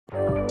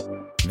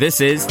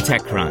This is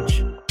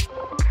TechCrunch.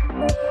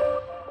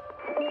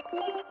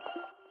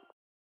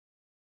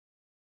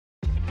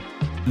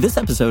 This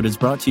episode is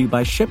brought to you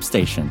by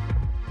ShipStation.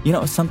 You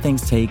know, some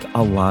things take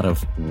a lot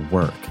of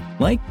work,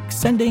 like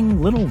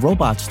sending little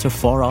robots to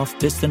far-off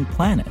distant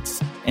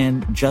planets.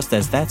 And just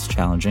as that's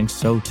challenging,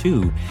 so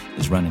too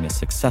is running a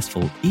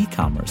successful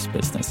e-commerce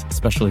business,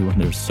 especially when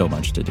there's so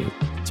much to do.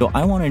 So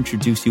I want to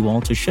introduce you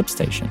all to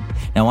ShipStation.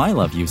 Now, I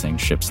love using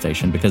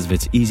ShipStation because of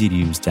its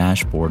easy-to-use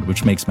dashboard,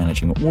 which makes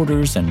managing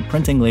orders and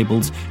printing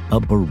labels a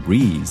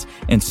breeze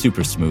and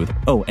super smooth.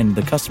 Oh, and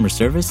the customer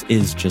service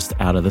is just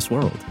out of this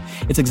world.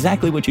 It's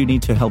exactly what you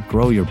need to help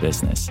grow your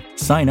business.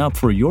 Sign up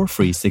for your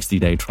free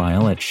 60-day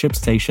trial at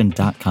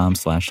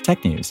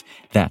shipstation.com/technews.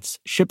 That's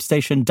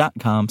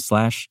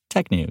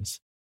shipstation.com/technews.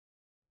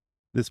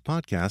 This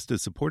podcast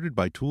is supported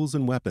by Tools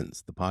and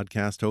Weapons, the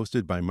podcast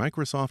hosted by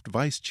Microsoft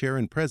Vice Chair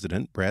and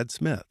President Brad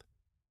Smith.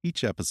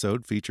 Each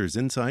episode features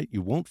insight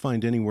you won't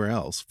find anywhere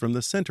else from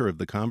the center of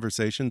the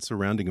conversation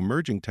surrounding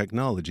emerging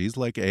technologies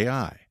like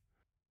AI.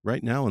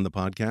 Right now in the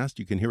podcast,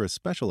 you can hear a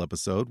special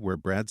episode where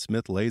Brad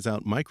Smith lays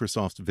out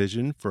Microsoft's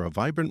vision for a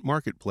vibrant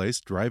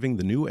marketplace driving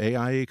the new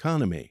AI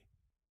economy.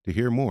 To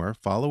hear more,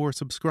 follow or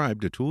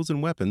subscribe to Tools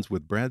and Weapons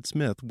with Brad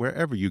Smith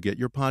wherever you get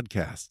your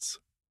podcasts.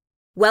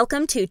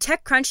 Welcome to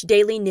TechCrunch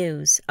Daily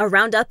News, a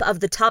roundup of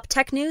the top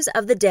tech news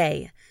of the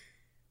day.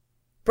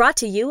 Brought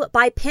to you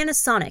by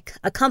Panasonic,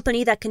 a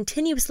company that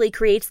continuously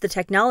creates the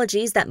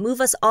technologies that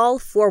move us all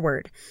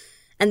forward.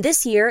 And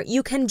this year,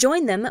 you can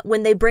join them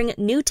when they bring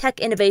new tech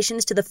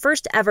innovations to the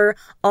first ever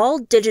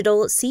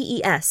all-digital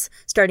CES,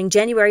 starting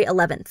January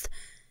 11th.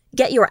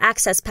 Get your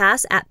access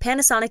pass at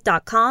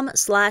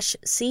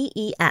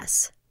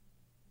panasonic.com/CES.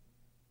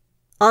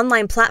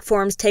 Online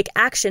platforms take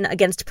action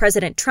against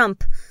President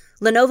Trump.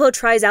 Lenovo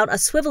tries out a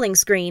swiveling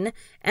screen,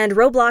 and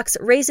Roblox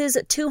raises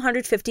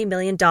 $250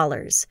 million.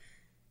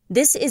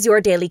 This is your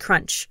Daily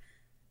Crunch.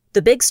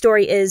 The big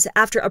story is,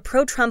 after a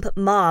pro-Trump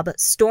mob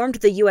stormed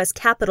the U.S.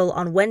 Capitol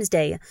on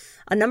Wednesday,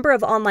 a number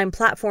of online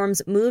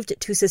platforms moved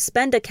to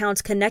suspend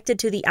accounts connected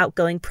to the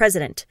outgoing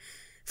president.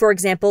 For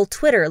example,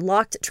 Twitter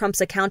locked Trump's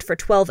account for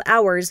 12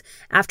 hours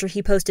after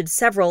he posted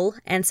several,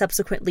 and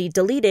subsequently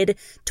deleted,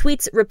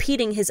 tweets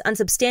repeating his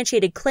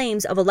unsubstantiated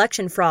claims of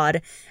election fraud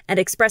and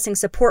expressing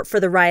support for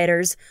the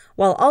rioters,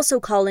 while also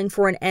calling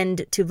for an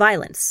end to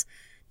violence.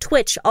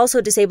 Twitch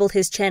also disabled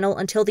his channel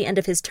until the end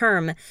of his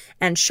term,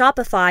 and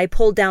Shopify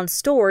pulled down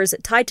stores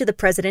tied to the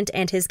president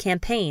and his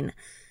campaign.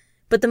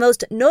 But the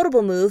most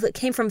notable move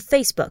came from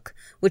Facebook,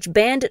 which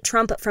banned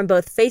Trump from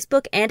both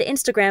Facebook and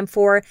Instagram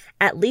for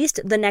at least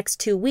the next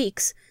 2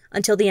 weeks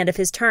until the end of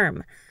his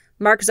term.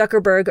 Mark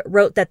Zuckerberg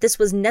wrote that this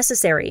was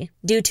necessary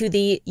due to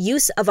the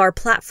use of our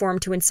platform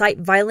to incite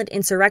violent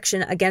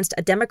insurrection against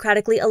a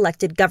democratically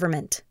elected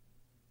government.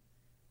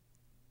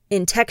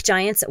 In tech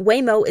giants,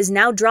 Waymo is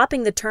now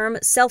dropping the term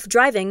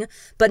self-driving,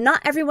 but not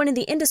everyone in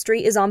the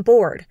industry is on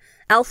board.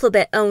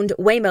 Alphabet-owned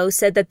Waymo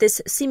said that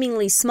this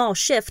seemingly small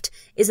shift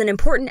is an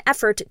important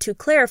effort to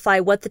clarify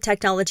what the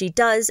technology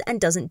does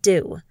and doesn't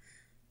do.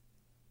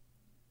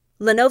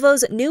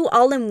 Lenovo's new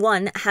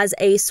all-in-one has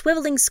a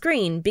swiveling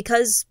screen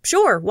because,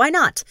 sure, why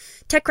not?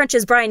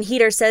 TechCrunch's Brian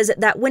Heater says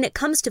that when it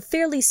comes to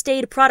fairly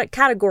staid product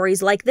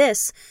categories like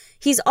this,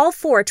 he's all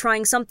for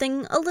trying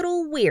something a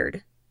little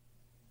weird.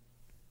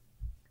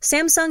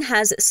 Samsung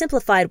has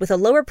simplified with a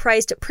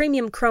lower-priced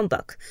premium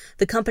Chromebook.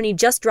 The company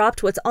just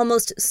dropped what's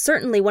almost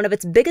certainly one of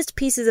its biggest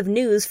pieces of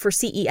news for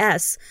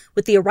CES,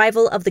 with the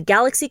arrival of the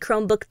Galaxy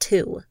Chromebook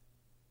 2.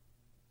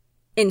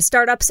 In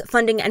startups,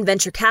 funding, and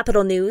venture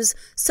capital news,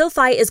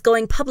 SoFi is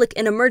going public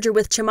in a merger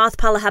with Chamath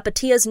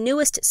Palihapitiya's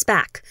newest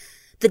SPAC.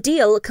 The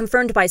deal,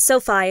 confirmed by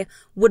SoFi,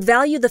 would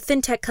value the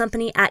fintech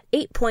company at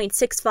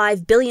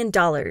 $8.65 billion.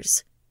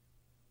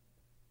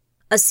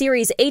 A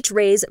Series H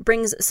raise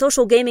brings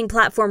social gaming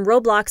platform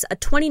Roblox a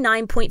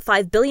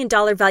 $29.5 billion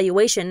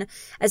valuation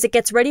as it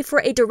gets ready for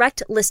a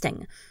direct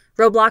listing.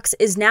 Roblox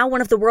is now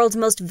one of the world's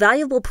most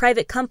valuable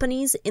private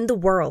companies in the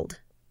world.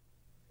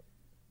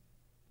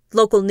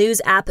 Local news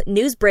app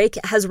Newsbreak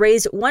has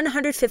raised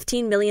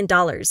 $115 million.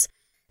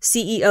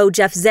 CEO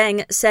Jeff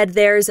Zeng said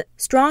there's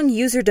strong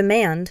user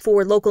demand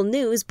for local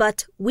news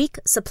but weak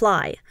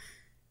supply.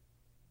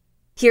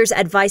 Here's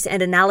advice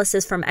and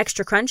analysis from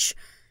ExtraCrunch.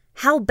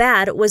 How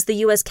bad was the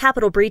U.S.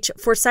 Capitol breach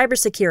for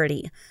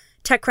cybersecurity?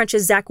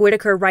 TechCrunch's Zach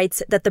Whitaker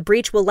writes that the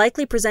breach will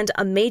likely present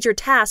a major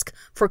task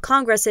for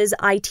Congress's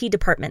IT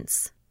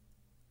departments.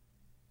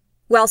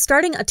 While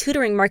starting a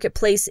tutoring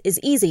marketplace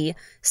is easy,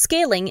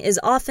 scaling is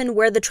often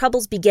where the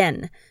troubles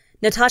begin.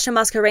 Natasha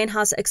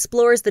Mascarenhas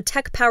explores the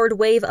tech-powered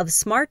wave of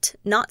smart,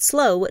 not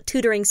slow,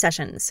 tutoring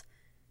sessions.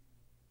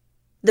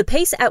 The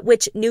pace at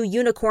which new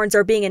unicorns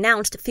are being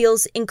announced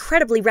feels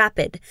incredibly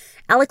rapid.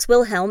 Alex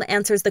Wilhelm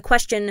answers the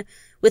question,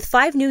 with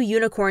 5 new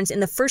unicorns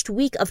in the first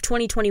week of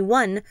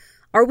 2021,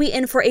 are we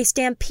in for a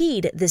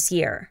stampede this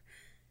year?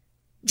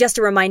 Just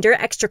a reminder,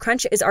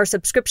 ExtraCrunch is our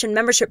subscription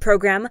membership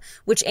program,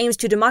 which aims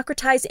to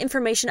democratize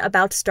information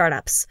about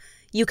startups.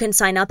 You can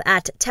sign up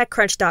at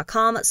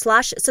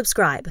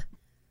techcrunch.com/subscribe.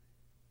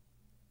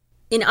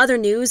 In other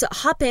news,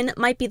 Hopin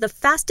might be the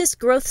fastest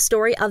growth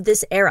story of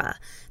this era.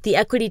 The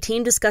equity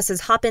team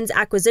discusses Hopin's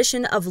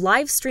acquisition of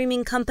live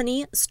streaming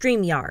company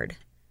StreamYard.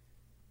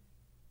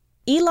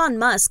 Elon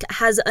Musk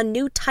has a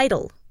new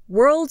title,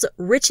 World's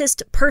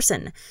Richest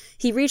Person.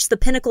 He reached the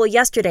pinnacle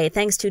yesterday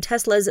thanks to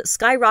Tesla's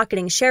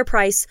skyrocketing share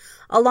price,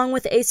 along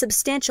with a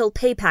substantial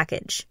pay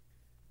package.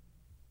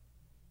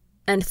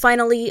 And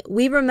finally,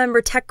 we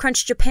remember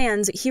TechCrunch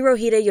Japan's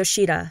Hirohide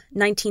Yoshida,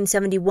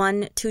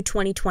 1971 to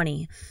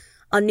 2020.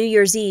 On New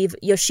Year's Eve,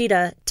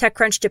 Yoshida,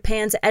 TechCrunch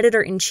Japan's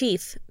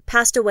editor-in-chief,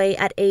 passed away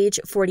at age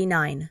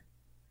 49.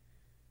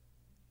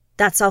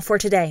 That's all for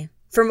today.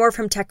 For more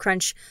from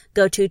TechCrunch,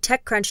 go to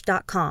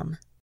TechCrunch.com.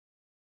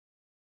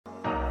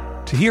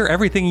 To hear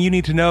everything you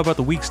need to know about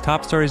the week's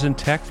top stories in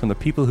tech from the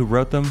people who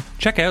wrote them,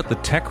 check out the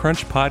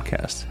TechCrunch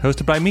podcast,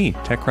 hosted by me,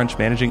 TechCrunch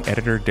managing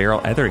editor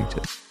Darrell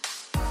Etherington.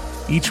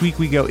 Each week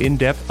we go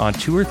in-depth on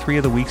 2 or 3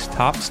 of the week's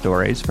top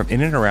stories from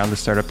in and around the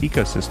startup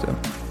ecosystem,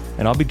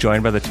 and I'll be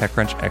joined by the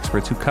TechCrunch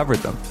experts who covered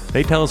them.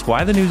 They tell us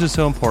why the news is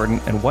so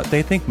important and what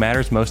they think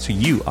matters most to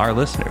you, our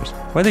listeners,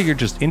 whether you're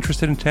just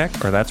interested in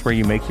tech or that's where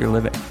you make your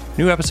living.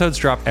 New episodes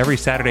drop every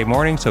Saturday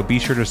morning, so be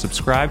sure to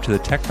subscribe to the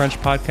TechCrunch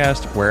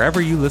podcast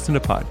wherever you listen to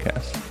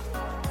podcasts.